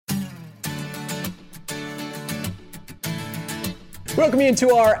Welcome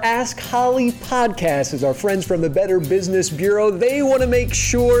into our Ask Holly podcast. As our friends from the Better Business Bureau, they want to make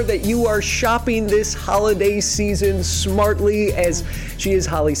sure that you are shopping this holiday season smartly. As she is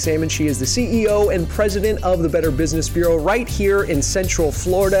Holly Salmon, she is the CEO and president of the Better Business Bureau right here in Central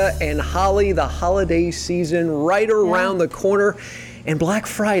Florida. And Holly, the holiday season right around the corner. And Black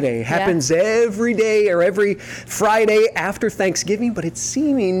Friday happens every day or every Friday after Thanksgiving, but it's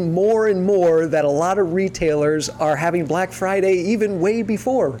seeming more and more that a lot of retailers are having Black Friday even way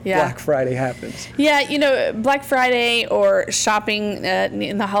before Black Friday happens. Yeah, you know, Black Friday or shopping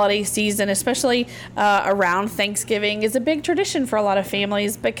in the holiday season, especially around Thanksgiving, is a big tradition for a lot of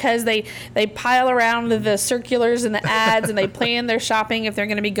families because they pile around the circulars and the ads and they plan their shopping if they're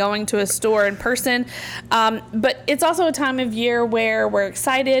going to be going to a store in person. But it's also a time of year where we're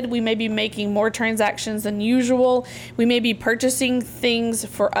excited. We may be making more transactions than usual. We may be purchasing things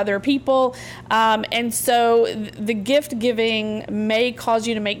for other people. And so the gift giving may cause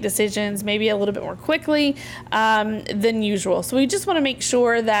you to make decisions maybe a little bit more quickly than usual. So we just want to make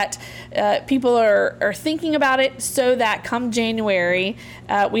sure that people are thinking about it so that come January,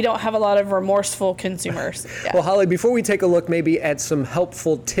 we don't have a lot of remorseful consumers. Yeah. Well, Holly, before we take a look maybe at some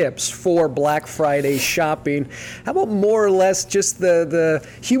helpful tips for Black Friday shopping, how about more or less just the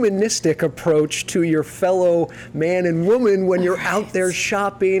humanistic approach to your fellow man and woman when you're out there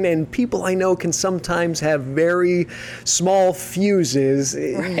shopping? And people I know can sometimes have very small fuses.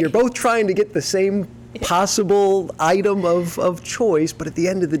 You're both trying to get the same possible item of choice, but at the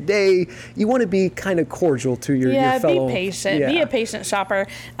end of the day, you want to be kind of cordial to your fellow. Be patient. Be a patient shopper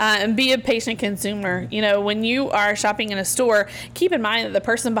and be a patient consumer. You know, when you are shopping in a store, keep in mind that the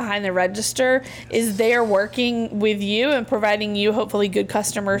person behind the register is there working with you and providing you hopefully good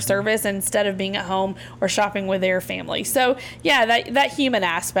customer service instead of being at home or shopping with their family. So that human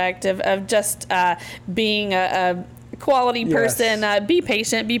aspect of just being a quality person. Be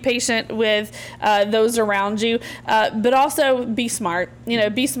patient with those around you, but also be smart. You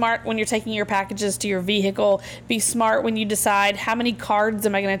know, be smart when you're taking your packages to your vehicle. Be smart when you decide how many cards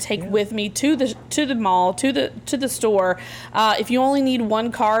am I going to take with me to the mall, to the store. If you only need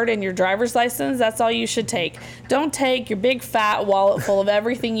one card and your driver's license, that's all you should take. Don't take your big fat wallet full of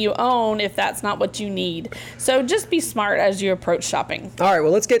everything you own if that's not what you need. So just be smart as you approach shopping. All right,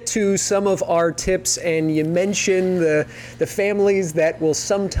 well, let's get to some of our tips. And you mentioned the families that will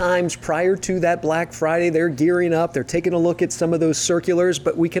sometimes, prior to that Black Friday, they're gearing up, they're taking a look at some of those circulars,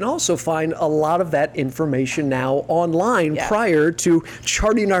 but we can also find a lot of that information now online prior to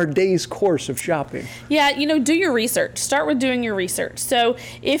charting our day's course of shopping. Yeah, you know, do your research. Start with doing your research. So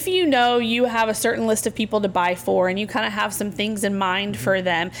if you know you have a certain list of people to buy for and you kind of have some things in mind for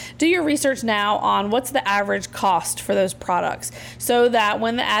them, do your research now on what's the average cost for those products so that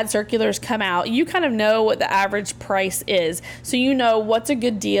when the ad circulars come out, you kind of know what the average price is. So you know what's a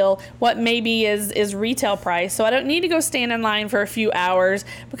good deal, what maybe is retail price. So I don't need to go stand in line for a few hours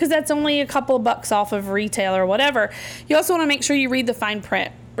because that's only a couple of bucks off of retail or whatever. You also want to make sure you read the fine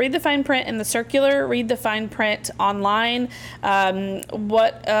print. Read the fine print in the circular, read the fine print online,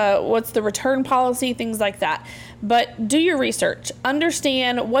 what's the return policy, things like that. But do your research.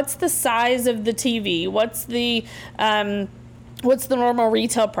 Understand what's the size of the TV, what's the normal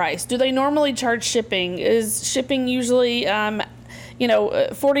retail price? Do they normally charge shipping? Is shipping usually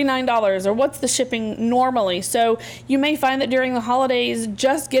 $49, or what's the shipping normally? So you may find that during the holidays,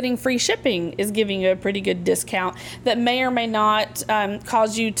 just getting free shipping is giving you a pretty good discount that may or may not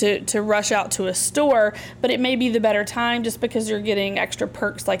cause you to rush out to a store, but it may be the better time just because you're getting extra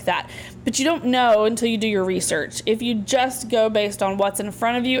perks like that. But you don't know until you do your research. If you just go based on what's in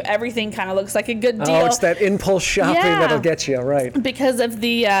front of you, everything kind of looks like a good deal. Oh, it's that impulse shopping that'll get you, right? Because of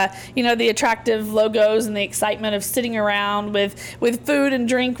the the attractive logos and the excitement of sitting around with food and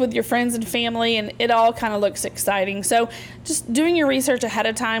drink with your friends and family, and it all kind of looks exciting. So just doing your research ahead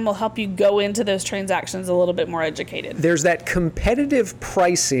of time will help you go into those transactions a little bit more educated. There's that competitive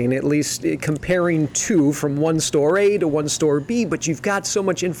pricing, at least comparing from one store A to one store B, but you've got so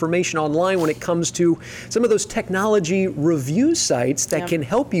much information online when it comes to some of those technology review sites that can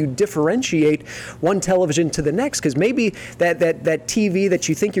help you differentiate one television to the next, because maybe that TV that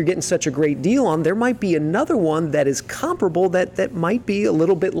you think you're getting such a great deal on, there might be another one that is comparable that might be a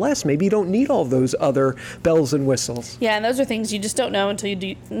little bit less. Maybe you don't need all those other bells and whistles. Yeah, and those are things you just don't know until you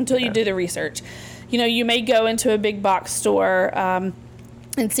do the research. You know, you may go into a big box store and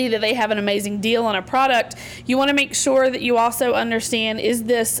see that they have an amazing deal on a product. You want to make sure that you also understand, is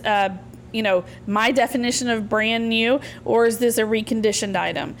this my definition of brand new, or is this a reconditioned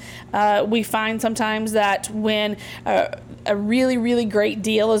item? We find sometimes that when a really, really great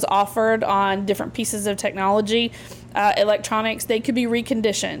deal is offered on different pieces of technology, electronics, they could be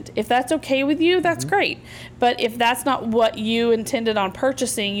reconditioned. If that's okay with you, that's great. But if that's not what you intended on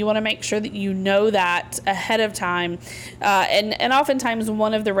purchasing, you want to make sure that you know that ahead of time. And oftentimes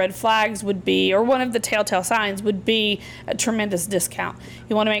one of the red flags would be, or one of the telltale signs would be a tremendous discount.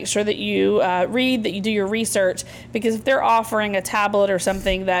 You want to make sure that you read, that you do your research, because if they're offering a tablet or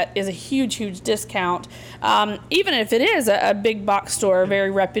something that is a huge, huge discount, even if it is a big box store, a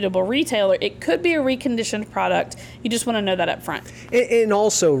very reputable retailer, it could be a reconditioned product. You just want to know that up front. And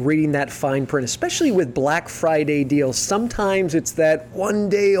also reading that fine print, especially with Black Friday deals. Sometimes it's that one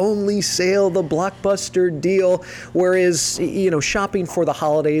day only sale, the blockbuster deal, whereas, shopping for the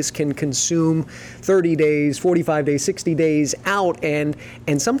holidays can consume 30 days, 45 days, 60 days out, and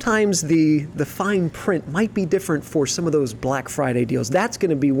sometimes the fine print might be different for some of those Black Friday deals. That's going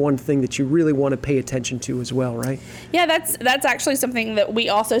to be one thing that you really want to pay attention to as well, right? Yeah, that's actually something that we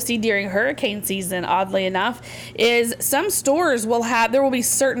also see during hurricane season, oddly enough, is some stores there will be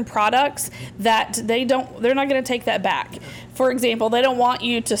certain products that they're not going to take that back. For example, they don't want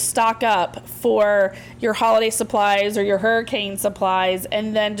you to stock up for your holiday supplies or your hurricane supplies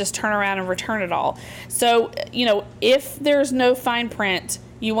and then just turn around and return it all. So, if there's no fine print,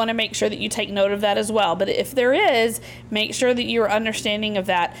 you want to make sure that you take note of that as well. But if there is, make sure that you're understanding of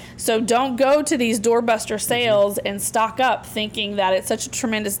that. So don't go to these doorbuster sales and stock up thinking that it's such a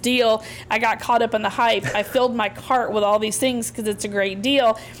tremendous deal. I got caught up in the hype. I filled my cart with all these things because it's a great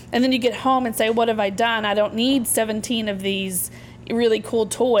deal. And then you get home and say, what have I done? I don't need 17 of these really cool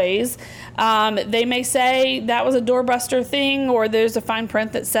toys. They may say that was a doorbuster thing, or there's a fine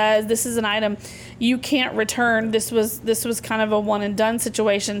print that says this is an item you can't return. This was kind of a one and done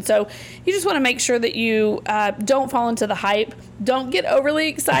situation. So you just want to make sure that you don't fall into the hype. Don't get overly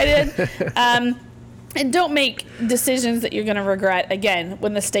excited. And don't make decisions that you're going to regret, again,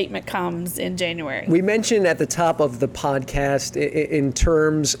 when the statement comes in January. We mentioned at the top of the podcast in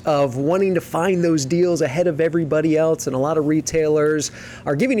terms of wanting to find those deals ahead of everybody else, and a lot of retailers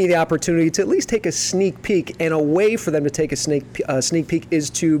are giving you the opportunity to at least take a sneak peek, and a way for them to take a sneak peek is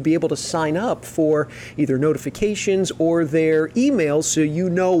to be able to sign up for either notifications or their emails so you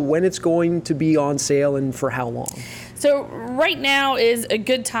know when it's going to be on sale and for how long. So right now is a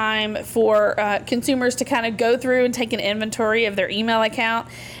good time for consumers to kind of go through and take an inventory of their email account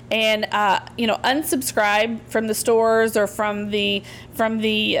and unsubscribe from the stores or from the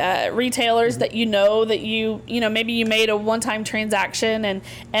retailers that maybe you made a one-time transaction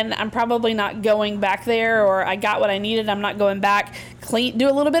and I'm probably not going back there, or I got what I needed, I'm not going back. Do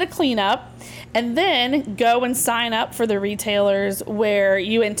a little bit of cleanup. And then go and sign up for the retailers where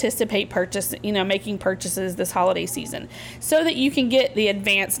you anticipate making purchases this holiday season, so that you can get the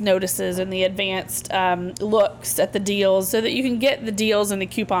advanced notices and the advanced looks at the deals, so that you can get the deals and the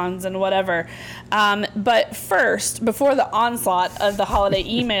coupons and whatever. But first, before the onslaught of the holiday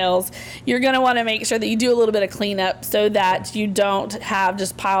emails, you're going to want to make sure that you do a little bit of cleanup so that you don't have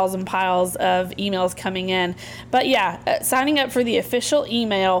just piles and piles of emails coming in. But yeah, signing up for the official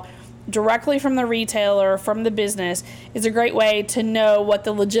email directly from the retailer, from the business, is a great way to know what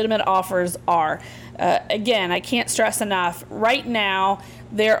the legitimate offers are. Again, I can't stress enough, right now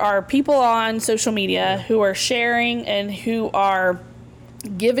there are people on social media who are sharing and who are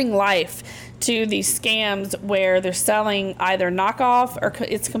giving life to these scams where they're selling either knockoff or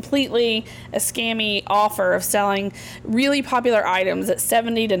it's completely a scammy offer of selling really popular items at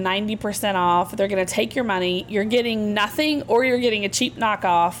 70 to 90% off. They're going to take your money. You're getting nothing, or you're getting a cheap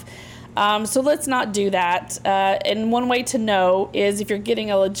knockoff. So let's not do that. And one way to know is if you're getting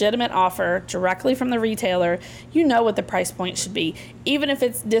a legitimate offer directly from the retailer, you know what the price point should be. Even if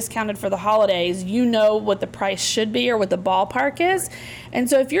it's discounted for the holidays, you know what the price should be or what the ballpark is. And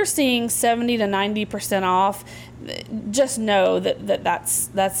so if you're seeing 70 to 90% off, just know that's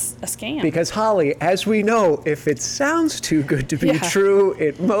a scam. Because Holly, as we know, if it sounds too good to be true,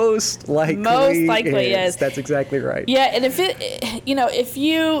 it most likely is. That's exactly right. Yeah, and if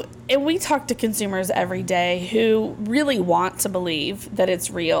we talk to consumers every day who really want to believe that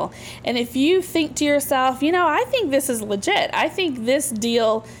it's real, and if you think to yourself, I think this is legit. I think this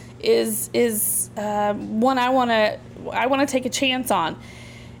deal is one I want to take a chance on.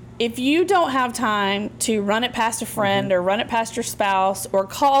 If you don't have time to run it past a friend or run it past your spouse or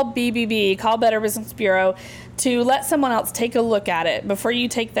call BBB, call Better Business Bureau, to let someone else take a look at it before you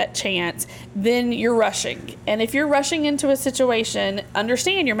take that chance, then you're rushing. And if you're rushing into a situation,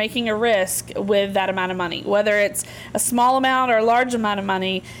 understand you're making a risk with that amount of money. Whether it's a small amount or a large amount of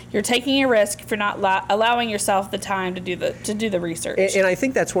money, you're taking a risk if you're not allowing yourself the time to do the research. And I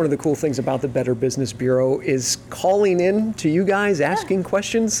think that's one of the cool things about the Better Business Bureau is calling in to you guys, asking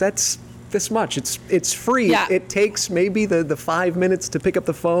questions. this much. It's free. Yeah. It takes maybe the 5 minutes to pick up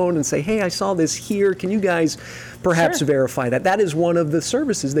the phone and say, hey, I saw this here. Can you guys perhaps verify that? That is one of the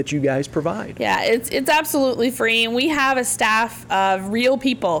services that you guys provide. Yeah, it's absolutely free, and we have a staff of real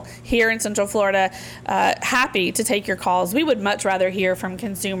people here in Central Florida happy to take your calls. We would much rather hear from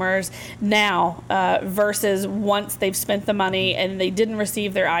consumers now versus once they've spent the money and they didn't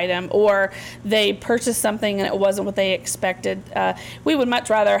receive their item, or they purchased something and it wasn't what they expected. We would much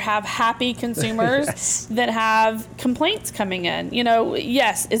rather have happy consumers Yes. than have complaints coming in. You know,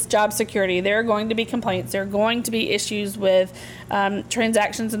 yes, it's job security. There are going to be complaints. There are going to be issues with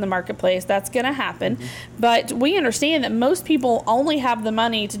transactions in the marketplace. That's going to happen. But we understand that most people only have the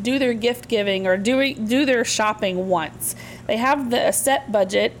money to do their gift giving or do their shopping once. They have a set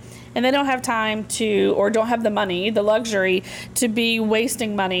budget, and they don't have time to, or don't have the money, the luxury to be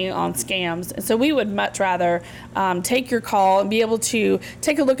wasting money on scams. And so we would much rather take your call and be able to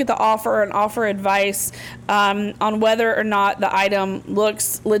take a look at the offer and offer advice on whether or not the item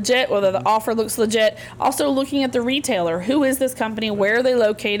looks legit, whether the offer looks legit. Also looking at the retailer. Who is this company? Where are they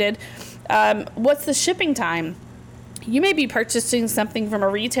located? What's the shipping time? You may be purchasing something from a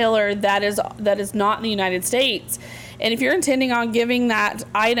retailer that is not in the United States. And if you're intending on giving that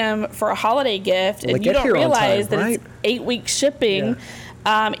item for a holiday gift and you don't realize that it's 8 weeks shipping,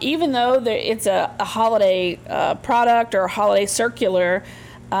 even though it's a holiday product or a holiday circular,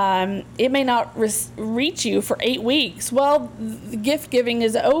 it may not reach you for 8 weeks. Well, the gift giving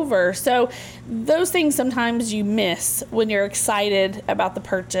is over. So those things sometimes you miss when you're excited about the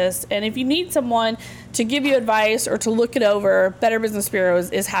purchase. And if you need someone to give you advice or to look it over, Better Business Bureau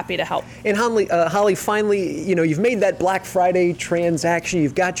is happy to help. And Holly, finally, you've made that Black Friday transaction.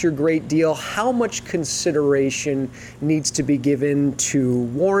 You've got your great deal. How much consideration needs to be given to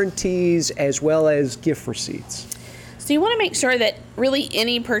warranties as well as gift receipts? So you want to make sure that really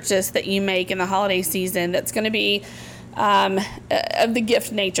any purchase that you make in the holiday season that's going to be of the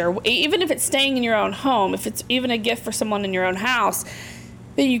gift nature, even if it's staying in your own home, if it's even a gift for someone in your own house,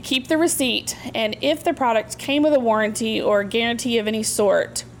 that you keep the receipt, and if the product came with a warranty or a guarantee of any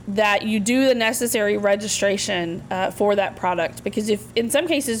sort, that you do the necessary registration for that product. Because if in some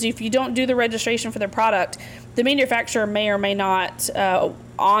cases, if you don't do the registration for the product, the manufacturer may or may not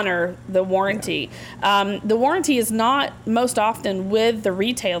honor the warranty. The warranty is not most often with the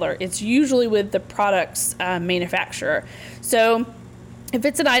retailer. It's usually with the product's manufacturer. So if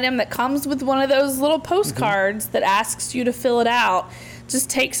it's an item that comes with one of those little postcards that asks you to fill it out, just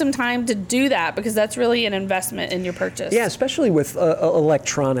take some time to do that, because that's really an investment in your purchase. Yeah, especially with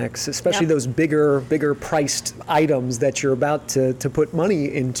electronics, especially those bigger priced items that you're about to put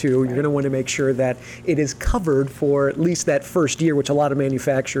money into. You're going to want to make sure that it is covered for at least that first year, which a lot of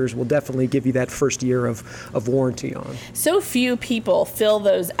manufacturers will definitely give you that first year of warranty on. So few people fill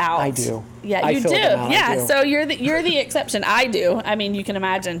those out. I do. Yeah, you do. Yeah, so you're the exception. I do. I mean, you can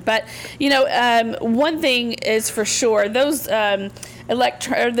imagine. But one thing is for sure: those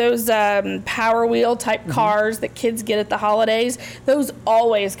Power Wheel type cars that kids get at the holidays, those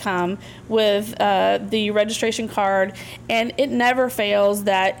always come with the registration card, and it never fails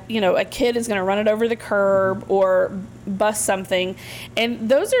that a kid is going to run it over the curb or bust something, and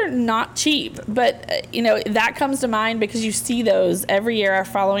those are not cheap. But that comes to mind because you see those every year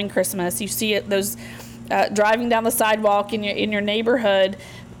following Christmas. You see those driving down the sidewalk in your neighborhood.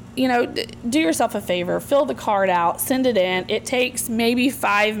 Do yourself a favor, fill the card out, send it in. It takes maybe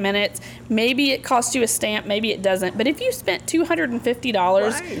 5 minutes. Maybe it costs you a stamp, maybe it doesn't. But if you spent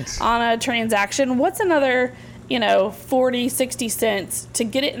 $250 on a transaction, what's another 40, 60 cents to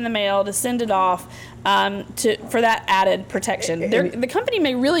get it in the mail, to send it off, for that added protection? The company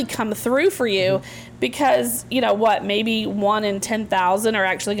may really come through for you because, maybe 1 in 10,000 are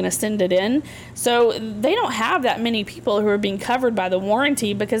actually going to send it in. So they don't have that many people who are being covered by the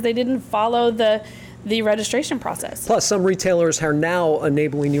warranty because they didn't follow the registration process. Plus, some retailers are now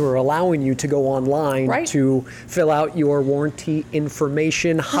enabling you or allowing you to go online to fill out your warranty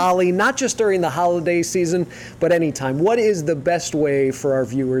information. Holly, not just during the holiday season, but anytime. What is the best way for our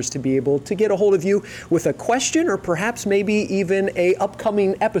viewers to be able to get a hold of you with a question, or perhaps maybe even a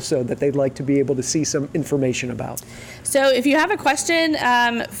upcoming episode that they'd like to be able to see some information about? So if you have a question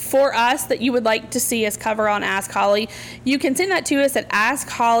for us that you would like to see us cover on Ask Holly, you can send that to us at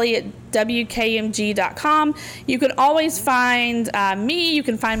wkmg.com. You can always find me. You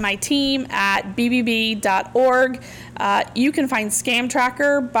can find my team at bbb.org. You can find Scam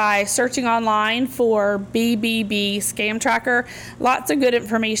Tracker by searching online for BBB Scam Tracker. Lots of good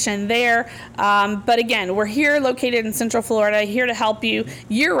information there. But again, we're here located in Central Florida, here to help you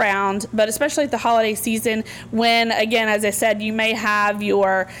year round, but especially at the holiday season when, again, as I said, you may have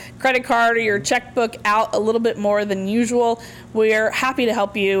your credit card or your checkbook out a little bit more than usual. We're happy to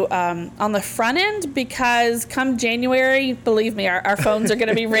help you on the front end because come January, believe me, our phones are going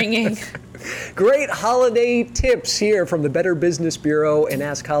to be ringing. Great holiday tips here from the Better Business Bureau and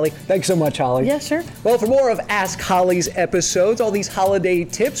Ask Holly. Thanks so much, Holly. Yeah, sure. Well, for more of Ask Holly's episodes, all these holiday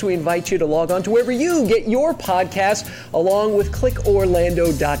tips, we invite you to log on to wherever you get your podcasts, along with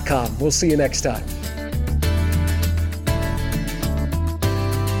clickorlando.com. We'll see you next time.